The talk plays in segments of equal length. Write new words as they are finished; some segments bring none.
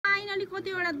finally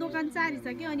कतिवटा दोकान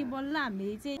चारिसक्यो अनि बल्ल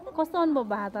हामीले चाहिँ कस्तो अनुभव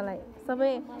भयो तँलाई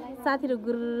सबै साथीहरू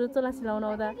गुरु चोला सिलाउन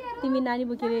आउँदा तिमी नानी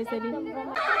बोकेर यसरी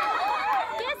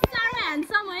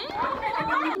ह्यान्डसम है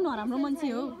नराम्रो मान्छे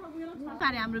हो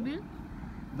पारे हाम्रो बिल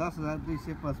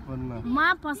 10,255 मा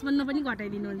 55 पनि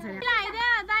घटाइदिनुहुन्छ मिलाइदे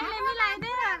दाइले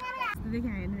मिलाइदे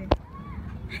देखाए नि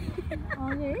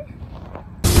ओके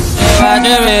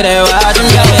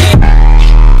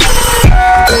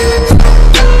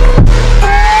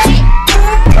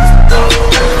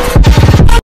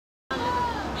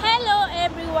हेलो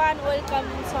एभ्रीवान वेलकम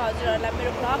छ हजुरहरूलाई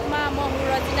मेरो भ्लगमा म हुँ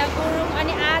रजिना गुरुङ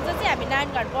अनि आज चाहिँ हामी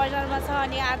नारायणघाट बजारमा छ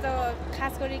अनि आज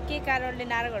खास गरी के कारणले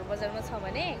नारायणघाट बजारमा छ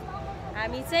भने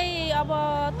हामी चाहिँ अब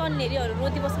तन्नेरीहरू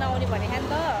रोटी बस्न आउने भनेको नि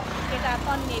त केटा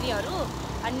तन्नेरीहरू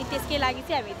अनि त्यसकै लागि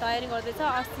चाहिँ हामी तयारी गर्दैछ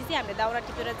अस्ति चाहिँ हामीले दाउरा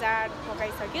टिपेर जाँड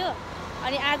पकाइसक्यो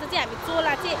अनि आज चाहिँ हामी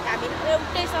चोला चाहिँ हामी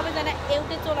एउटै सबैजना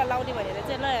एउटै चोला लाउने भनेर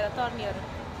चाहिँ ल हेर तर्नीहरू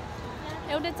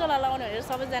एउटै चोला लाउने भनेर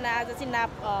सबैजना आज चाहिँ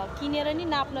नाप किनेर नि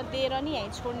नाप्न दिएर नि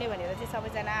यहीँ छोड्ने भनेर चाहिँ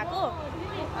सबैजना आएको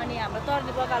अनि हाम्रो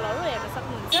तर्नी बगालहरू हेर्न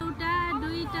सक्नुहुन्छ एउटा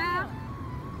दुईटा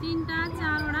तीनटा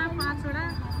चारवटा पाँचवटा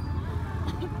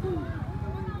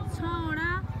 6वटा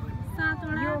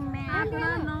 7वटा 8वटा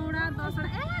 9वटा 10वटा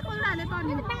कसैले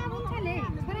तर्नी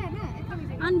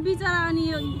अनि बिचरा अनि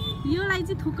योलाई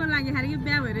चाहिँ थुक्क लाग्यो खाले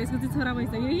बिहा भएर यसको चाहिँ छोरा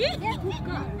भइसक्यो कि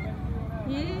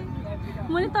ए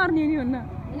मैले तर्नी नि हुन्न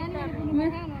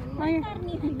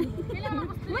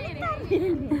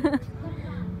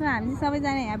हामी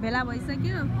सबैजना यहाँ भेला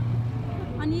भइसक्यो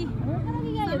अनि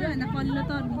सबैभन्दा कलिलो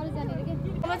तर्नी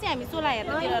अब चाहिँ हामी चोला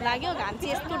हेर्नतिर लाग्यो घाम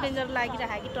चाहिँ यस्तो डेन्जर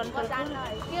लागिरहेको कि टन्कल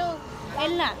त्यो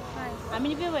एल्ला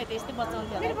हामीले के भयो त यस्तै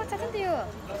बचाउँथ्यो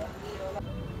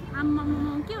आम्मा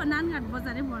के हो नारायणघाट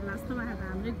बजारै पर्ला जस्तो भएको त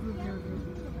हाम्रै ग्रुपले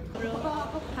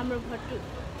हाम्रो भट्टु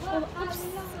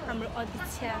हाम्रो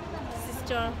अध्यक्षा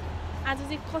सिस्टर आज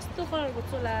चाहिँ कस्तो कलरको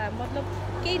चोला मतलब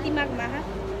केही दिमागमा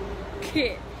के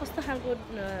कस्तो खालको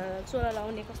चोला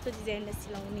लाउने कस्तो डिजाइनले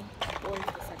सिलाउने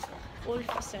ओल्ड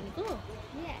फेसनको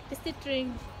त्यस्तै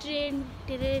ट्रेन्डिङ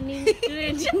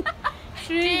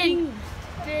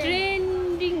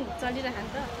चलिरहेको नि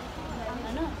त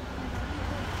होइन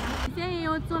चाहिँ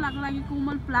यो चोलाको लागि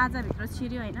कोमल प्लाजाभित्र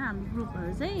छिर्यो होइन हाम्रो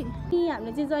ग्रुपहरू चाहिँ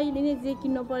हामीले चाहिँ जहिले नै जे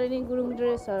किन्नु पऱ्यो नि गुरुङ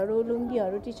ड्रेसहरू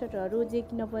लुङ्गीहरू टी सर्टहरू जे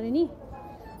किन्नु पऱ्यो नि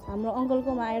हाम्रो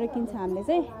अङ्कलकोमा आएर किन्छ हामीले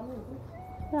चाहिँ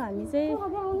र हामी चाहिँ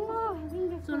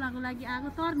चोलाको लागि आएको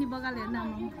तर्नी बगाल हेर्न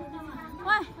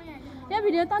ओइ यो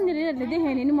भिडियो तन्देरीहरूले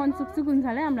देखायो भने नि मन सुकसुक हुन्छ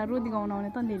अरे हामीलाई रोटी गाउन आउने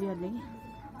तन्देरीहरूले कि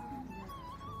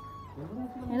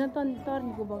हेर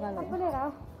तर्नीको बगालहरू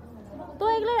तँ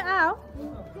एक्लै आऊ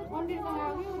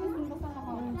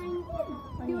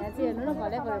अनि यहाँ चाहिँ हेर्नु न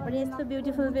भलै भएर पनि यस्तो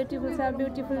ब्युटिफुल ब्युटिफुल छ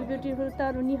ब्युटिफुल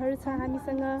तरुनीहरू छ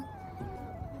हामीसँग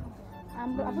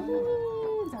हाम्रो अब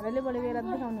झरेले बोलेको एउटा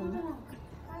देखाउनुहुन्न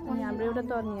अनि हाम्रो एउटा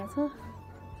तर्नी यहाँ छ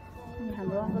अनि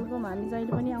हाम्रो अङ्कलकोमा हामी जहिले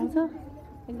पनि आउँछ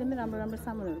एकदमै राम्रो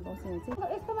सामानहरू पाउँछ यहाँ चाहिँ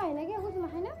यस्तोमा हैन के उसमा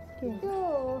हैन त्यो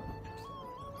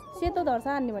सेतो धर्सा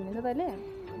हान्ने भन्ने त तैँले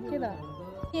के त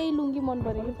यही लुङ्गी मन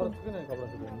पऱ्यो कि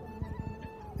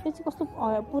त्यो चाहिँ कस्तो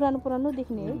पुरानो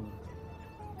देख्ने है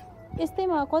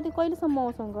यस्तैमा कहिलेसम्म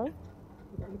आउँछ अङ्कल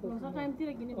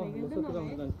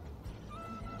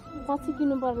पछि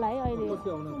किन्नु पर्ला है अहिले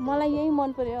मलाई यही मन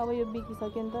पऱ्यो अब यो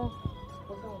बिकिसक्यो नि त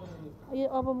यो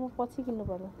अब म पछि किन्नु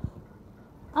पर्ला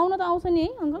आउन त आउँछ नि है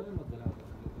अङ्कल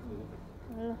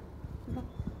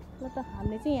ल त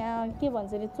हामीले चाहिँ यहाँ के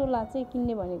भन्छ अरे चोला चाहिँ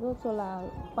किन्ने भनेको चोला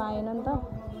पाएन नि त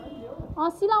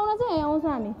सिलाउन चाहिँ यहाँ आउँछ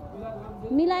हामी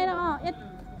मिलाएर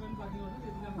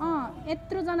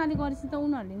यत्रोजनाले गरेपछि त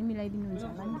उनीहरूले नि मिलाइदिनुहुन्छ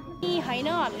होला नि होइन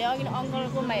हामीले अघि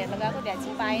अङ्कलकोमा हेर्न गएको त्यहाँ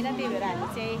चाहिँ पाएन त्यही भएर हामी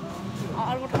चाहिँ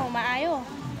अर्को ठाउँमा आयो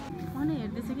अनि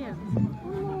हेर्दैछ कि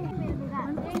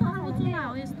चोला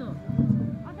हो यस्तो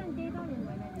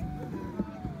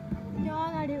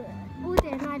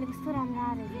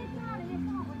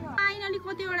फाइनली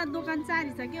कतिवटा दोकान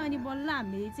चारिसक्यो अनि बल्ल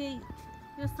हामीले चाहिँ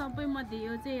यो सबै मध्ये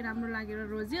यो चाहिँ राम्रो लागेर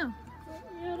रोज्यो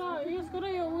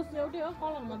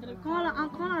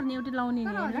कलर नि एउटै लाउने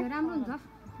नि राम्रो हुन्छ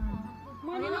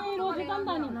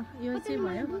यो चाहिँ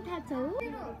भयो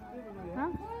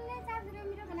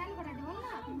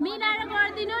मिलाएर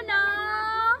गरिदिनु न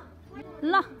ल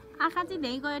आँखा चाहिँ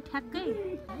त्यहीँ गयो ठ्याक्कै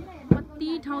कति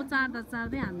ठाउँ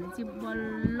चार्दै हामीले चाहिँ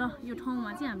बल्ल यो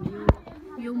ठाउँमा चाहिँ हामीले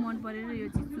यो मन परेर यो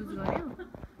चाहिँ चुज गऱ्यो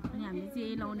अनि हामीले चाहिँ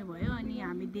यही लाउने भयो अनि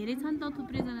हामी धेरै छ नि त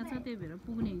थुप्रैजना छ त्यही भएर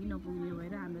पुग्ने कि नपुग्ने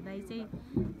भएर हाम्रो दाइ चाहिँ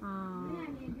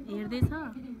हेर्दैछ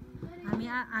हामी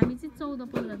चाहिँ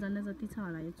 14-15 जना जति छ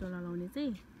होला यो चोला लाउने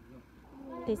चाहिँ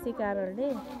त्यसै कारणले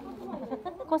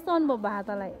कस्तो अनुभव भयो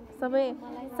तँलाई सबै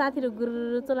साथीहरू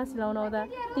गुरु चोला सिलाउन आउँदा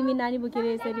तिमी नानी बोकेर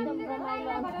यसरी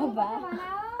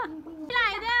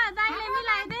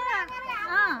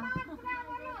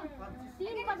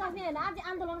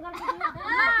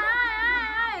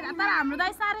तर हाम्रो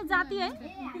दाइ साह्रै जाति है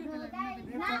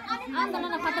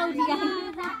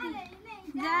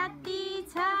जाति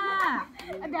छ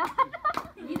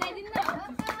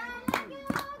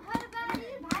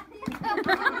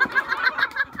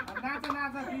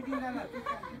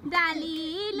डाली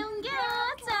लुङ्ग्यो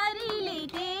चरीले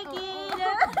टेकेर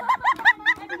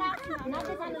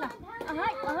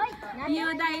यो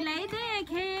दाइलाई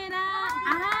देखेर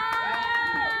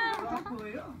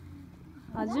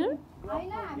हजुर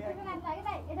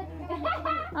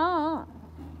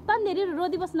तन्नेरी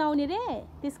रोदी बस्न आउने रे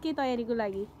त्यसकै तयारीको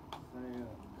लागि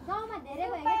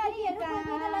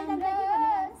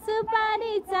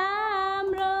सुपारी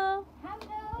चाम्रो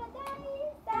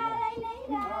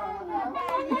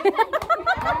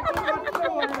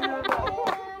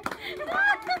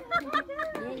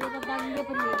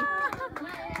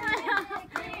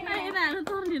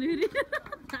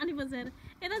पानी बसाएर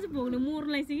यता चाहिँ भोग्नु मोर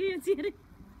लाइसक्यो यो चिरे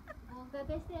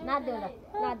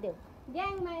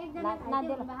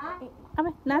अब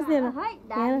नाच्दैन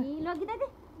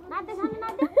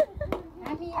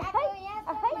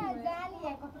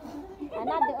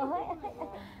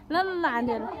ल ल ल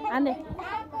हान्दै हान्दै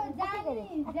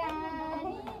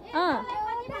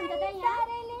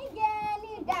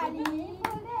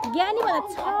ज्ञानी भन्दा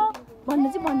छ भन्नु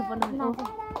चाहिँ भन्नुपर्ने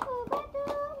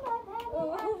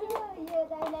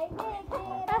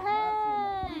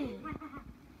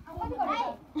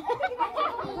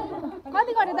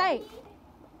कति गऱ्यो दाइ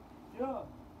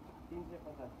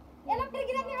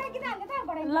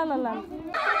ल ल ल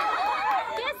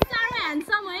के साह्रो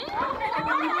ह्यान्डसम है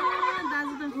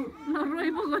दाजु त रोइ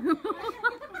पो गयो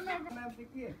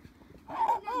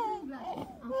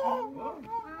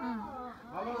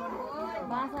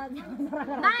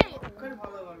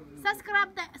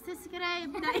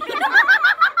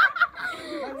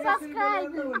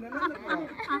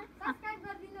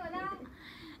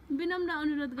विनम्र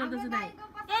अनुरोध गर्दछु दाइ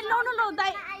ए लौ न लौ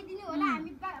दाइ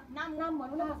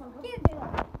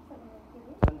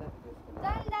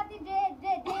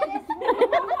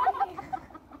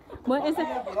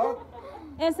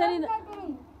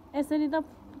यसरी त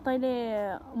तैँले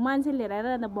मान्छे लिएर आएर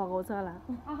त भगाउँछ होला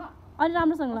अलि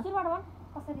राम्रोसँग ल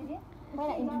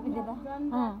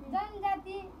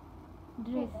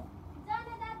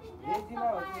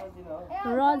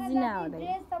रजिना हो दाइ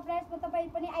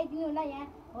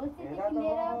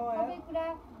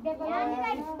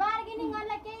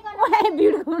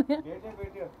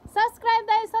सब्सक्राइब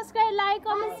दाइ subscribe like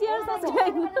comment share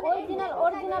subscribe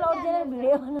original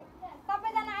video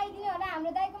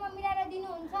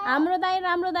हाम्रो दाइ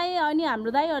राम्रो दाइ अनि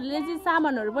हाम्रो दाइहरूले चाहिँ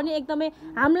सामानहरू पनि एकदमै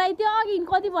हामीलाई त्यो अघि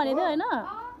कति भनेको थियो होइन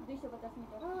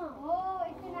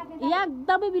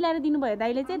एकदमै मिलाएर दिनुभयो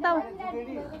दाइले चाहिँ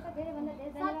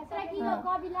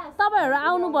तपाईँहरू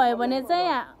आउनुभयो भने चाहिँ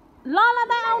ल ल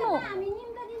दाइ आउनु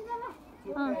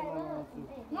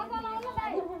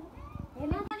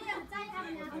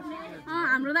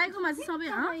हाम्रो दाइकोमा चाहिँ सबै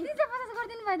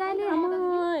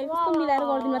कस्तो मिलाएर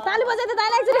गरिदिनु ताली बजाइदियो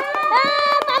दाइलाई एकचोटि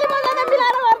ताली बजाइदियो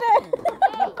मिलाएर गरिदियो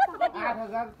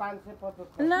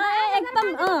ल एकदम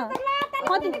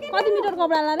कति मिटर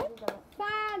कपडा लाने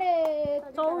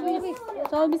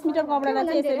 24 मिटर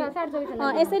कपडालाई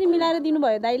चाहिँ यसरी मिलाएर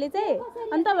दिनुभयो दाइले चाहिँ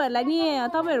अनि तपाईँहरूलाई नि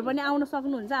तपाईँहरू पनि आउन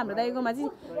सक्नुहुन्छ हाम्रो दाइकोमा चाहिँ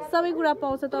सबै कुरा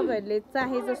पाउँछ तपाईँहरूले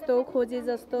चाहे जस्तो खोजे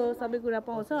जस्तो सबै कुरा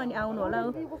पाउँछ अनि आउनु होला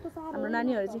हाम्रो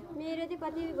नानीहरू चाहिँ मेरो चाहिँ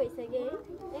कति भइसक्यो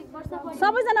 1 वर्ष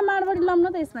सबैजना माडवाडी लम न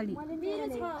त यसपालि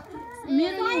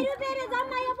मेरो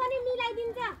पनि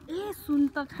मिलाइदिन्छ ए सुन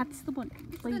त खा त्यस्तो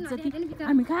पैसा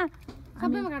हामी खा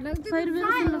सबैमा घाट लाग्छ 100 रुपैयाँ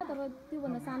तर त्यो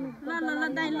भन्दा सानो ल ल ल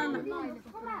दाइ ल ल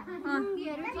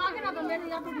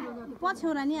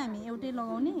पछ्यौरा नि हामी एउटै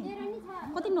लगाउने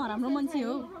कति नराम्रो मान्छे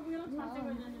हो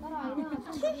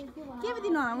के पति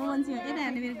नराम्रो मान्छे हो यता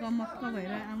हेर्ने मेरो गमक्क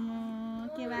भएर आम्म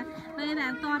के भा यता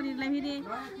तरिरलाई फेरि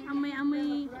आम्मै आम्मै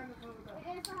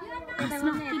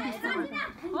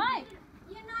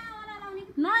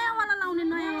नयाँवाला लाउने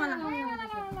नयाँवाला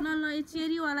ल ल यो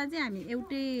चेरीवाला चाहिँ हामी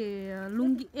एउटै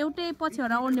लुङ्गी एउटै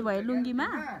पछ्यौरा ओढ्ने भयो लुङ्गीमा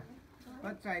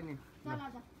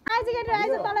आइज केटी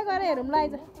आइज तँलाई गएर हेरौँ ल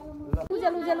आइज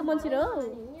उज्यालो उज्यालो मान्छे हो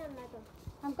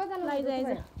आइज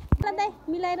दाइ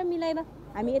मिलाएर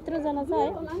हामी यत्रोजना छ है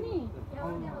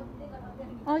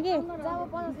अघि जब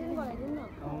 50 दिन घटाइदिनु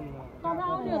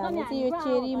न हामी चाहिँ यो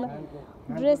चेरीमा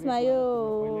ड्रेसमा यो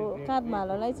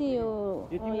काठमालोलाई चाहिँ यो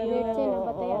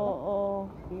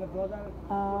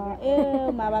ए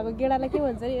माबाको गेडालाई के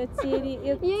भन्छ अरे यो चेरी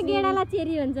यो गेडालाई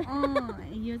चेरी भन्छ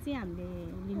यो चाहिँ हामीले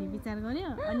लिने विचार गर्यो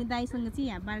अनि दाइसँग चाहिँ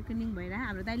यहाँ बार्गेनिङ भएर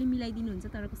हाम्रो दाइले मिलाइदिनुहुन्छ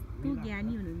तर कस्तो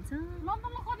ज्ञानी हुनुहुन्छ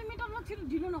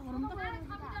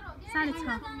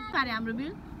 6.5 पारे हाम्रो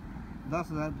बिल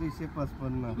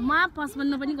 10,255 मा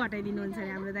 55 पनि घटाइदिनुहुन्छ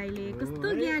अरे हाम्रो दाइले कस्तो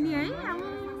ज्ञानी है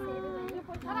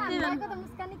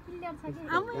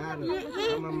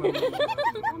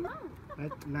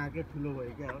नाके ठुलो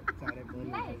भयो क्या चाँडै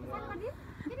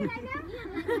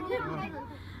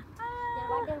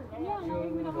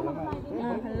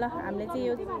ल हामीले चाहिँ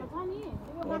यो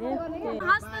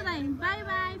हस् त दाइ बाई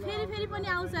बाई फेरि पनि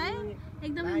आउँछ है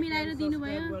एकदमै मिलाएर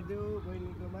दिनुभयो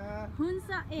हुन्छ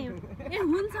ए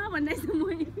हुन्छ भन्दैछु म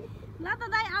ल त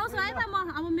दाइ आउँछु है त म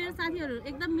अब मेरो साथीहरू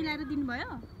एकदम मिलाएर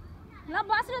दिनुभयो ल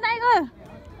बस्नु दाइको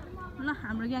ल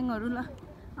हाम्रो ग्याङहरू ल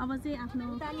अब चाहिँ आफ्नो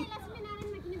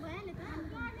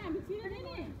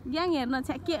ग्याङ हेर्न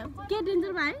के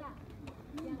डेन्जर भयो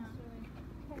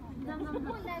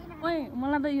ओइ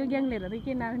मलाई त यो ग्याङ लिएर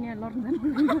के नानी लड्नु जानु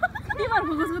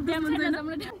तिमीहरूको कसको ग्याङ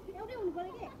हुन्छ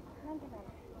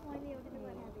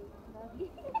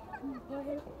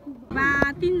बा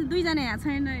 2जना यहाँ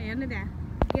छैन हेर्नु त्यहाँ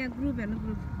यहाँ ग्रुप हेर्नु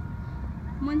ग्रुप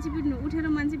मान्छे पिट्नु उठेर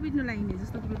मान्छे पिट्नुलाई हिँड्ने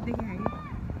जस्तो ग्रुप देखायो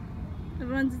कि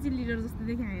रन्जु चाहिँ लिडर जस्तो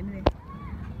देखायो हेर्नु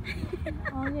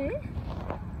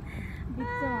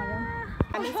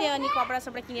हामी चाहिँ अनि कपडा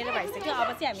सपडा किनेर भइसक्यो अब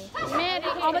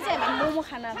चाहिँ हामी मोमो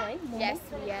खाना है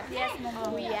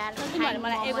किनभने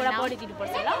मलाई एकवटा बढी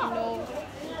दिनुपर्छ ल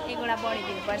एकवटा बढी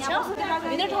दिनुपर्छ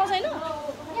भित्र ठाउँ छैन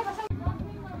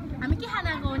हामी के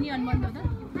खाना गयो नि अनि भन्नु त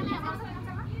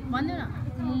भन्नु न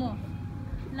मोमो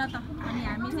ल त अनि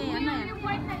हामी चाहिँ हेर्न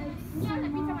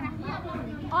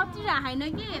अति राखेन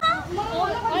कि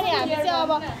अनि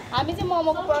हामी चाहिँ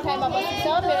मोमोको पर्खाइमा बसेको छ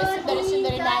मेरो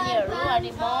सुन्दरी नानीहरू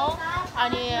अनि म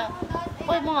अनि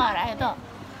ओइ म हराएँ त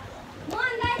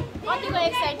कतिको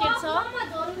एक्साइटेड छ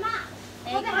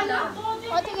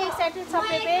कतिको एक्साइटेड छ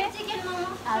पेपे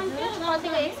हजुर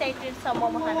कतिको एक्साइटेड छ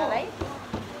मोमो खानलाई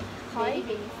है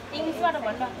इङ्ग्लिसबाट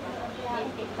भन्न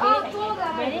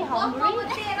very hungry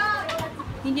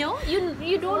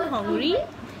you don't hungry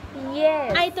yes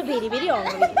I त भेरी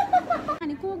hungry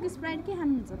अनि कोक स्प्राइट के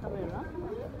खानुहुन्छ तपाईहरु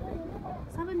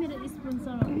सबै मेरो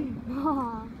स्पोन्सर हो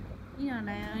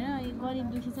यिनीहरुलाई हैन गरिब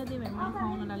दुखी छ त्यही भएर मैले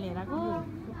खुवाउनलाई लिएर आको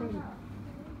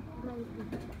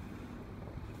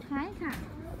खा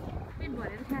पेट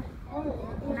भरेर खा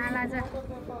नालाजा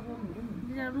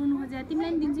रुनु खोजे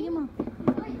तिमीलाई पनि दिन्छु कि म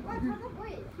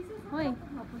ओइ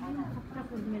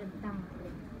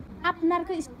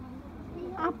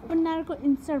आपनारको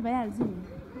इन्सर्ट भइहाल्छ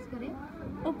नि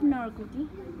ओपनरको कि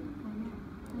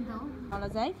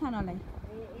नलजाऊ है खानालाई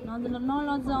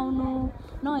नलजाउनु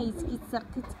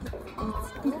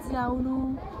हिचकिचाउनु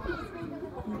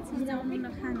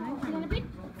नखानु है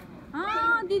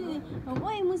दिदी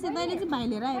ओइ मुसे तैँले चाहिँ भाइ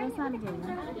लिएर आएर साह्रो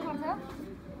भयो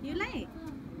योलाई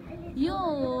यो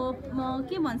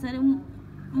के भन्छ अरे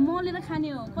मलेर खाने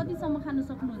हो कतिसम्म खानु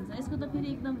सक्नुहुन्छ यसको त फेरि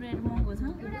एकदम रेट महँगो छ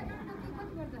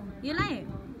यसलाई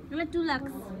 2 लाख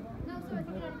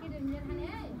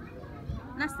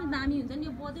लास्ट दामी हुन्छ नि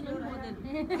यो बदेल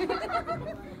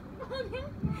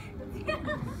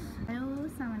आयो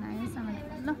सामान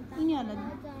ल यिनीहरूलाई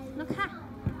ल खा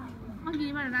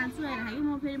अघिबाट रान्छु आएर खायो म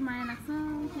फेरि माया लाग्छ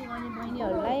के गर्ने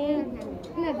बहिनीहरूलाई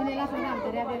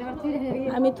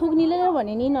हामी थुक्नीले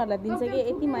भने नि यिनीहरूलाई दिन्छ कि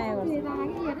यति माया गर्छ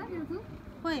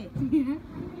खोइ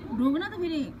ढोग्न त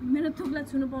फेरि मेरो थुक्ला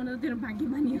छुनु पाउनु त तेरो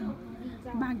भाग्यमानी हो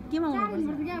भाग्यमा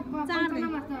हुनुपर्छ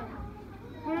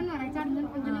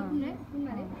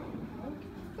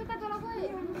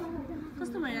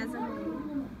कस्तो भइरहेछ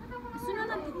सुन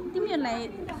न तिमीहरूलाई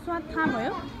स्वाद थाहा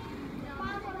भयो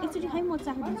एकचोटि खाइ म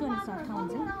चाखिदिन्छु अनि स्वाद थाहा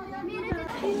हुन्छ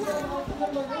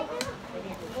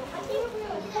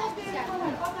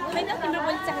होइन तिम्रो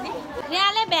पनि चाखिदिए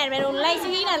यहाँले भ्यार हुनुलाई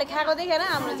चाहिँ यिनीहरूले खाएको देखेर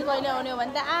हाम्रो चाहिँ कहिले आउने हो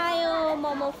भने त आयो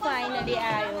मोमो फाइनली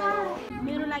आयो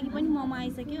मेरो लागि पनि मोमो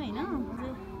आइसक्यो होइन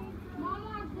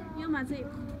योमा चाहिँ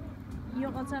यो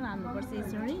अचार हाल्नुपर्छ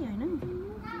यसरी होइन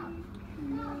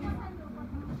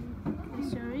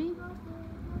यसरी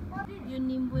यो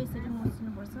निम्बु यसरी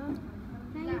मुछ्नुपर्छ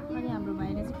अनि हाम्रो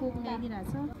भाइले चाहिँ कोक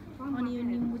ल्याइदिरहेछ अनि यो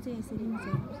निम्बु चाहिँ यसरी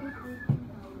मुछ्नुपर्छ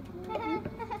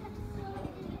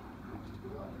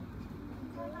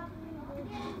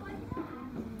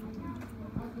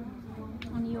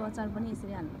अनि यो अचार पनि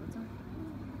यसरी हाल्नुपर्छ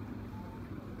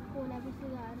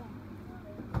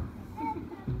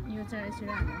यो चाहिँ यसरी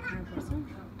हामीले खानुपर्छ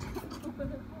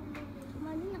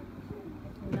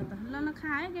ल ल खा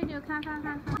है केटी खा खा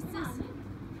खा खा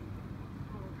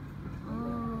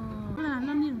ल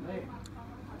नि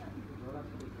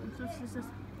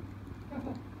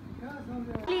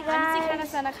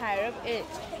खानासाना खाएर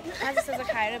खाजासाजा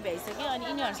खाएर भ्याइसक्यो अनि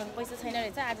यिनीहरूसँग पैसा छैन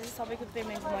रहेछ आज चाहिँ सबैको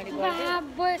पेमेन्ट मैले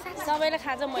गरिदिएँ सबैलाई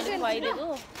खाजा मैले खुवाइदिएको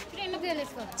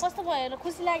कस्तो भयो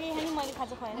खुसी लाग्यो नि मैले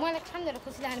खाजा खुवाएँ मलाई खाँदैन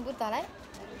खुसी लाग्ने बुद्धलाई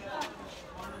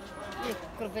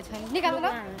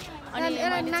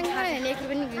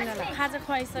खाजा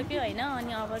खुवाइसक्यो होइन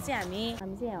अनि अब चाहिँ हामी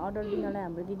चाहिँ यहाँ अर्डर दिनलाई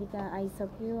हाम्रो दिदी कहाँ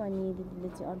आइसक्यो अनि दिदीले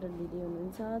चाहिँ अर्डर लिँदै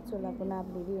हुनुहुन्छ चोलाको नाप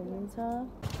लिँदै हुनुहुन्छ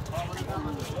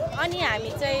अनि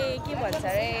हामी चाहिँ के भन्छ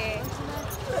अरे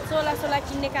चोला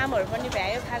किन्ने कामहरू पनि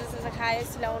भ्यायो खाजासाजा खायो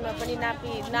सिलाउन पनि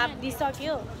नाप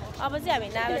दिइसक्यो अब चाहिँ हामी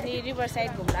नारायणी रिभर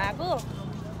साइड घुम्न आएको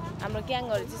हाम्रो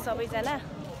ग्याङहरू चाहिँ सबैजना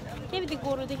के बित्ति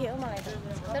गोरु देख्यो हौ मलाई त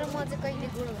तर म चाहिँ कहिले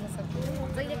गोरु हुन सक्दिनँ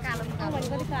कहिले कालो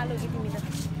कति कालो कि तिमी त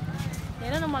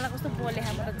हेर न मलाई कस्तो बोले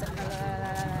हाम्रो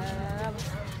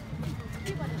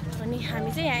अनि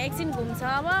हामी चाहिँ यहाँ एकछिन घुम्छ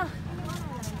अब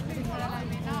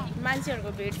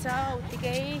मान्छेहरूको भेट छ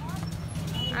उत्तिकै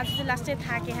आज चाहिँ लास्टै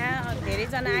थाके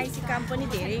धेरैजना आइसी काम पनि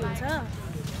धेरै हुन्छ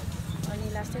अनि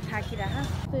लास्टै थाकिरह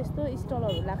यस्तो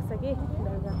स्टलहरू लाग्छ कि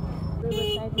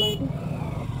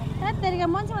साइडमा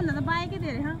मान्छेभन्दा त बाइकै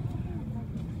धेरै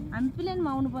हामी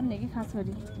प्लेनमा आउनुपर्ने कि खास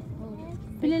गरी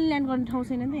प्लेन ल्यान्ड गर्ने ठाउँ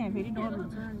छैन नि त यहाँ फेरि डर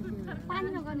हुन्छ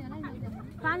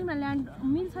पानीमा ल्यान्ड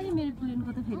मिल्छ नि मेरो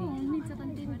प्लेनको त फेरि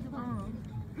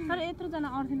तर यत्रोजना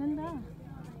अर्थेन नि त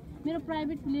मेरो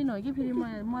प्राइभेट प्लेन हो कि फेरि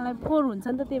मलाई फोहोर हुन्छ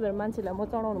नि त त्यही भएर मान्छेलाई म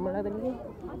चढाउनु मन लाग्दैन कि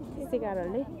त्यसै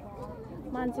कारणले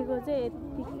मान्छेको चाहिँ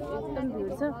यति एकदम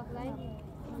भिड छ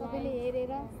सबैले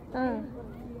हेरेर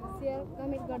शेयर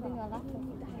कमेन्ट गरिदिनु होला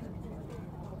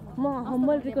म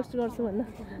हम्बल रिक्वेस्ट गर्छु भन्दा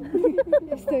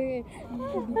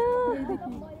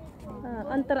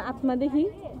अन्तर आत्मादेखि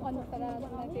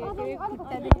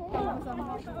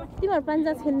तिमीहरू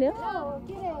पान्जाज खेल्ने हो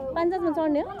पान्जाजमा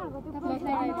चढ्ने हो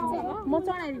म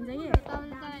चढाइदिन्छ कि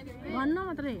भन्न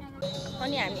मात्रै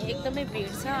अनि हामी एकदमै भिड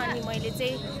छ अनि मैले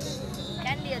चाहिँ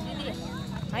दिदी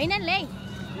होइन ल्याइ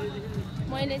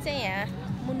मैले चाहिँ यहाँ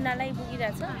मुन्नालाई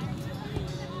पुगिरहेको छ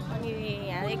अनि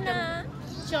यहाँ एकदम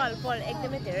चलपल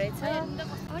एकदमै धेरै छ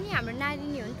अनि हाम्रो नानी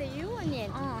हो नि त यो अनि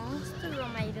कस्तो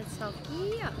रमाइलो छ कि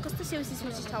कस्तो सेउसी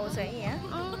ठाउँ छ है यहाँ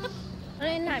र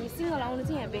यहाँ हामी सिङ्गल आउनु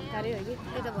चाहिँ यहाँ बेकारै हो कि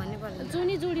त्यो त भन्नै पर्छ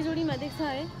जुनी जोडीमा देख्छ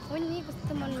है हो नि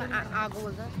कस्तो मनमा आगो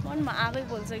बोल्छ मनमा आगै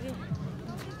बोल्छ कि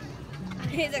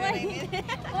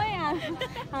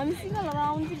हामी सिङ्गलहरू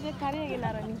आउनु चाहिँ बेकारै हो कि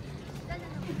नारायणी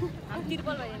हामी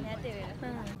तिर्पल भयो नि त्यही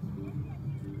भएर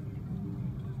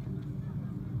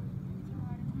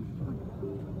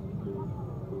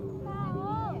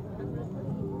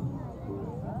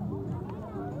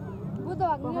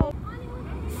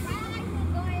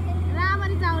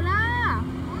रामरी जाउला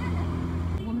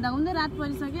घुम्दा घुम्दै रात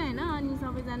परिसक्यो होइन अनि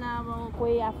सबैजना अब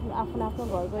कोही आफ्नो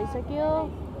घर गइसक्यो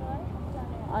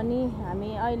अनि हामी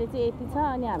अहिले चाहिँ यति छ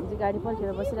अनि हामी चाहिँ गाडी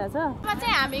पर्खेर बसिरहेछ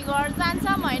चाहिँ हामी घर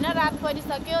जान्छौँ होइन रात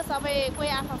परिसक्यो सबै कोही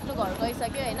आफ्नो घर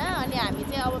गइसक्यो होइन अनि हामी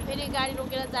चाहिँ अब फेरि गाडी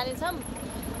रोकेर जानेछौँ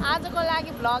आजको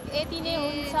लागि भ्लग यति नै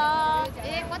हुन्छ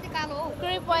कति कालो हो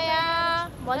कृपया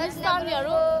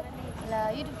भनिस्थलहरू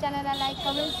युट्युब च्यानललाई लाइक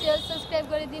कमेन्ट सेयर सब्सक्राइब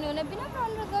गरिदिनु हुन विनम्र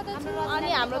अनुरोध गर्दछु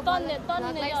अनि हाम्रो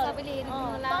सबैले हेरिदिनु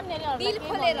होला दिल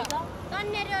खोलेर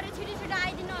तन्नेरीहरु छिटो छिटो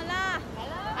आइदिनु होला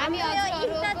हामी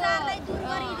इन्तजारलाई दूर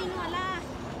गरिदिनु होला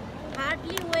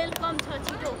हार्डली वेलकम छ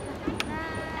छिटो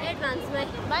एडभान्समै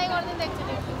बाइ गर्दिनु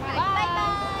एकचोटि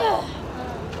बाइ